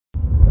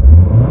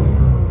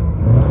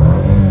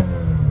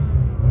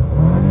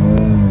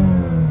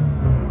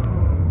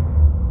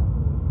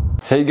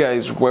Hey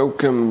guys,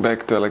 welcome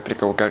back to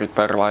Electrical Car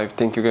Repair Live.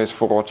 Thank you guys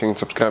for watching and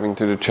subscribing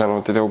to the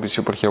channel. Today will be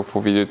super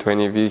helpful video to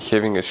any of you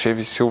having a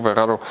Chevy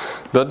Silverado,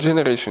 that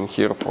generation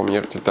here from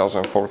year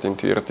 2014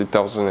 to year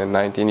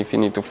 2019. If you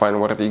need to find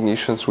where the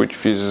ignition switch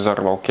fuses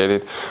are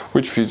located,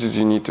 which fuses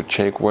you need to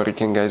check, where you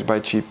can guys buy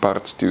cheap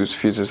parts to use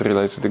fuses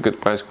relays at a good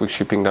price, quick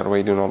shipping, that way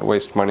you do not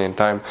waste money and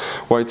time.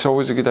 Why it's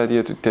always a good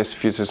idea to test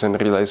fuses and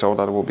relays, all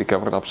that will be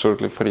covered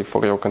absolutely free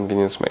for your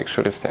convenience. Make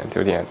sure to stay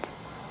until the end.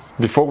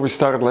 Before we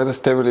start, let us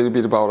tell you a little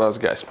bit about us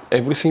guys.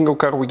 Every single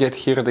car we get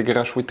here at the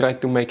garage, we try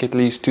to make at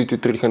least 200 to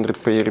 300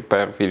 free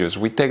repair videos.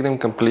 We take them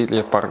completely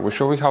apart. We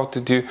show you how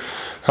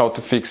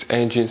to fix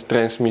engines,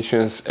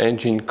 transmissions,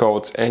 engine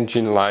codes,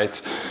 engine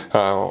lights,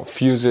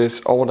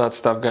 fuses, all that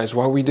stuff guys.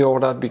 Why we do all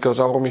that? Because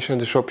our mission in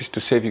the shop is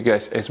to save you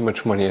guys as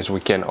much money as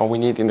we can. All we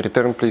need in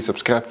return, please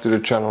subscribe to the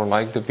channel,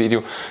 like the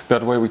video.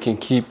 That way we can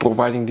keep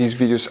providing these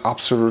videos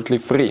absolutely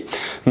free.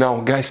 Now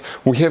guys,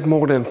 we have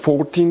more than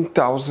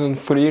 14,000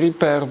 free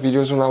repair videos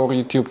on our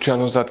YouTube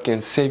channels that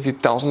can save you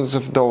thousands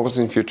of dollars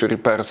in future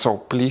repairs. So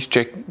please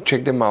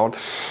check them out,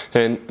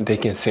 and they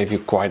can save you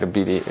quite a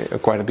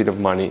bit of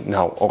money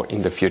now or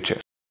in the future.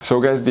 So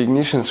guys, the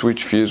ignition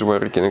switch fuse,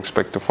 where you can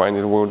expect to find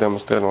it, will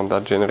demonstrate on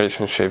that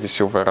generation Chevy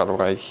Silverado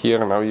right here.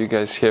 Now you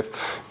guys have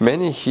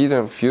many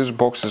hidden fuse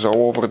boxes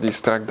all over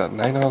this track that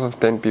 9 out of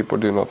 10 people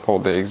do not know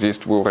they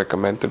exist. We'll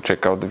recommend to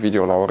check out the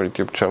video on our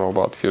YouTube channel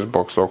about fuse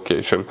box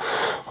location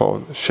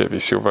on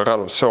Chevy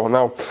Silverado. So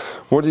now,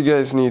 what you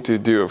guys need to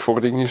do for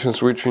the ignition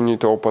switch, you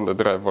need to open the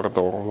driver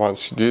door.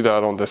 Once you do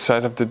that, on the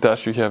side of the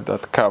dash you have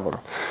that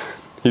cover.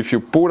 If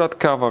you pull that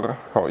cover,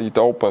 it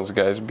opens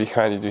guys.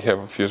 Behind it you have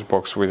a fuse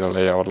box with a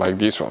layout like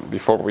this one.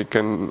 Before we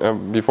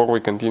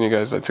continue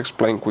guys, let's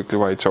explain quickly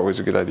why it's always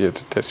a good idea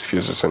to test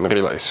fuses and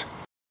relays.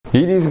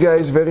 It is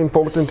guys very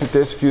important to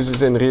test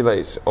fuses and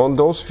relays. On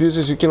those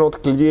fuses you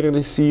cannot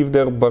clearly see if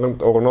they're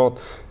burnt or not,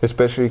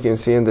 especially you can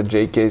see in the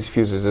J-case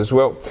fuses as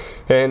well.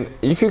 And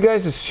if you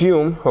guys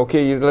assume,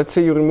 okay, let's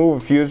say you remove a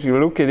fuse, you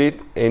look at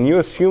it and you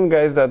assume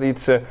guys that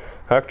it's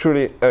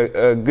actually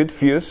a good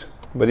fuse,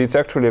 but it's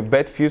actually a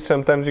bad fuse.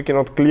 Sometimes you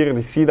cannot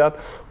clearly see that.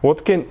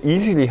 What can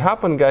easily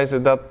happen guys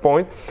at that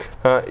point,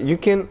 you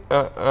can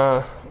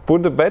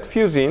put the bad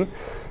fuse in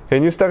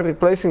and you start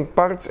replacing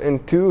parts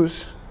and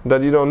tools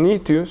that you don't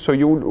need to, so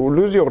you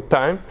lose your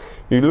time,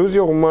 you lose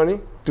your money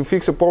to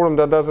fix a problem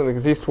that doesn't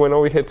exist, when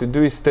all we had to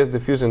do is test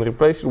the fuse and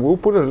replace it. We'll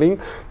put a link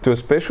to a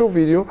special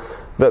video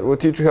that will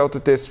teach you how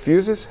to test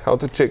fuses, how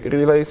to check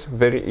relays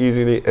very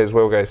easily as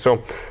well guys.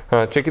 So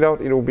check it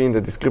out, it will be in the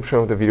description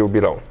of the video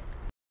below.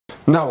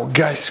 Now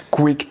guys,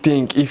 quick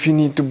thing, if you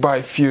need to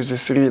buy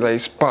fuses,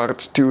 relays,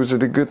 parts, tools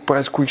at a good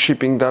price, quick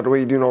shipping, that way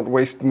you do not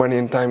waste money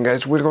and time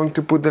guys, we're going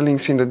to put the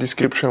links in the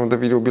description of the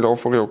video below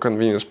for your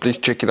convenience. Please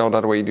check it out,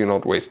 that way you do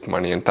not waste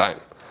money and time.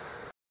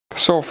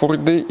 So for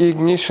the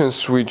ignition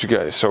switch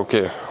guys,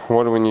 okay,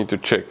 what do we need to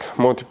check?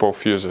 Multiple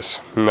fuses.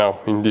 Now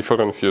in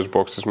different fuse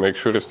boxes, make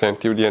sure to stay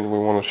until the end. We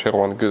want to share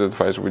one good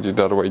advice with you,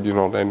 that way you do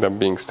not end up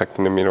being stuck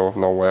in the middle of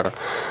nowhere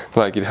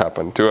like it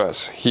happened to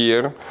us.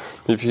 Here,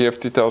 if you have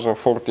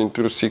 2014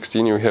 through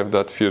 16, you have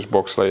that fuse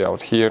box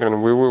layout here,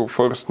 and we will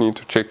first need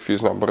to check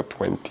fuse number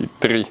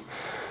 23.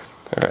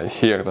 Right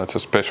here, that's a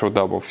special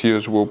double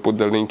fuse. We'll put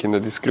the link in the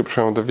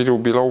description of the video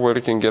below where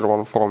you can get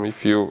one from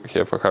if you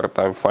have a hard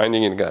time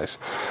finding it guys.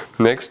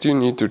 Next you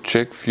need to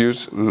check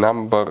fuse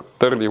number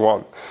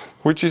 31,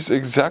 which is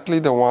exactly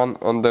the one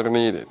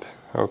underneath it.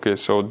 Okay,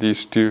 so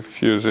these two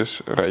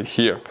fuses right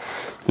here.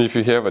 If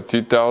you have a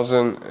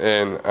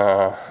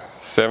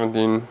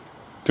 2017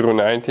 through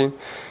 19,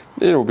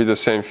 it will be the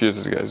same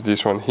fuses guys,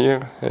 this one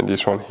here and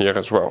this one here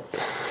as well.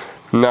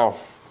 Now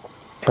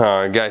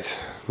guys,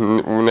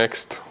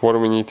 next what do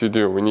we need to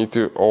do? We need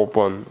to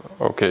open,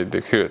 okay, the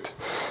hood,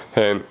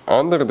 and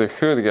under the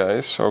hood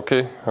guys,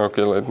 okay,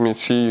 let me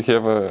see, you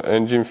have an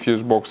engine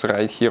fuse box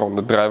right here on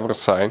the driver's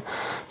side.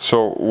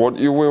 So what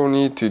you will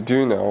need to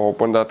do now,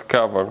 open that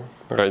cover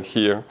right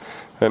here,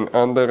 and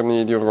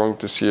underneath you're going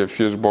to see a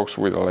fuse box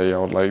with a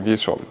layout like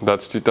this one.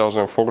 That's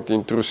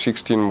 2014 through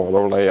 16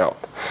 model layout.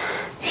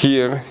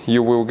 Here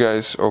you will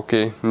guys,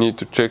 okay, need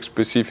to check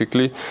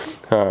specifically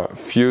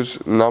fuse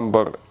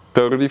number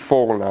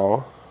 34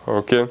 now,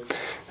 okay,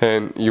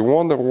 and you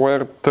wonder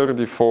where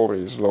 34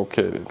 is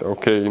located.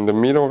 Okay, in the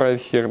middle right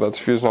here, that's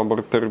fuse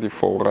number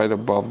 34, right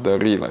above the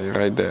relay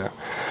right there.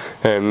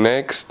 And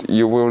next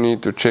you will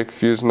need to check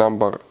fuse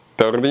number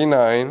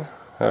 39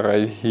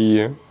 right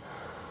here,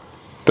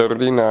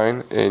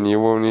 39, and you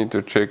will need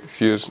to check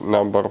fuse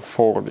number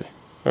 40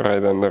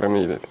 right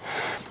underneath it.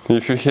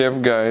 If you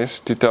have guys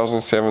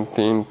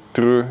 2017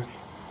 through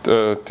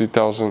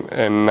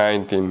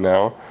 2019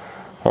 now,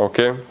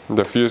 okay,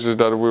 the fuses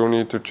that we'll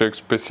need to check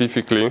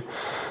specifically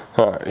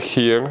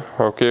here,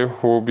 okay,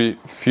 will be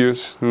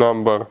fuse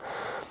number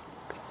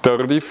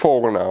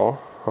 34 now,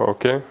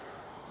 okay,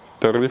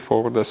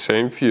 34, the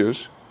same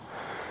fuse,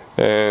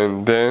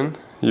 and then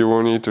you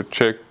will need to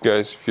check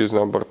guys fuse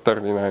number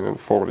 39 and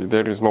 40.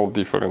 There is no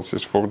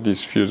differences for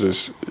these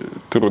fuses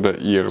through the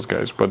years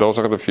guys, but those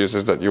are the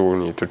fuses that you will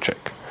need to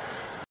check.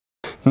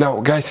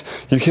 Now guys,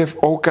 you have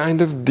all kind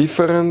of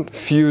different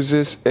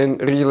fuses and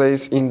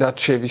relays in that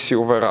Chevy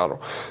Silverado.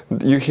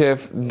 You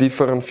have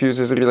different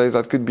fuses, relays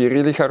that could be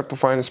really hard to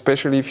find,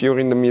 especially if you're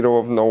in the middle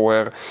of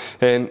nowhere.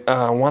 And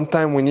one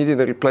time we needed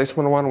a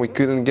replacement one, we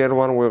couldn't get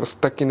one, we were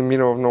stuck in the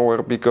middle of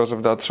nowhere because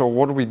of that. So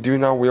what we do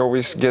now, we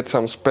always get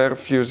some spare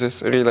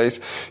fuses,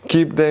 relays,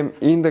 keep them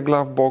in the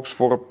glove box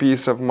for a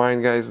peace of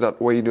mind, guys. That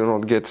way you do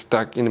not get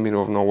stuck in the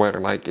middle of nowhere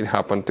like it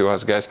happened to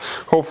us, guys.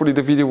 Hopefully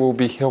the video will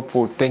be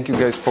helpful. Thank you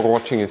guys for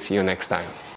watching and see you next time.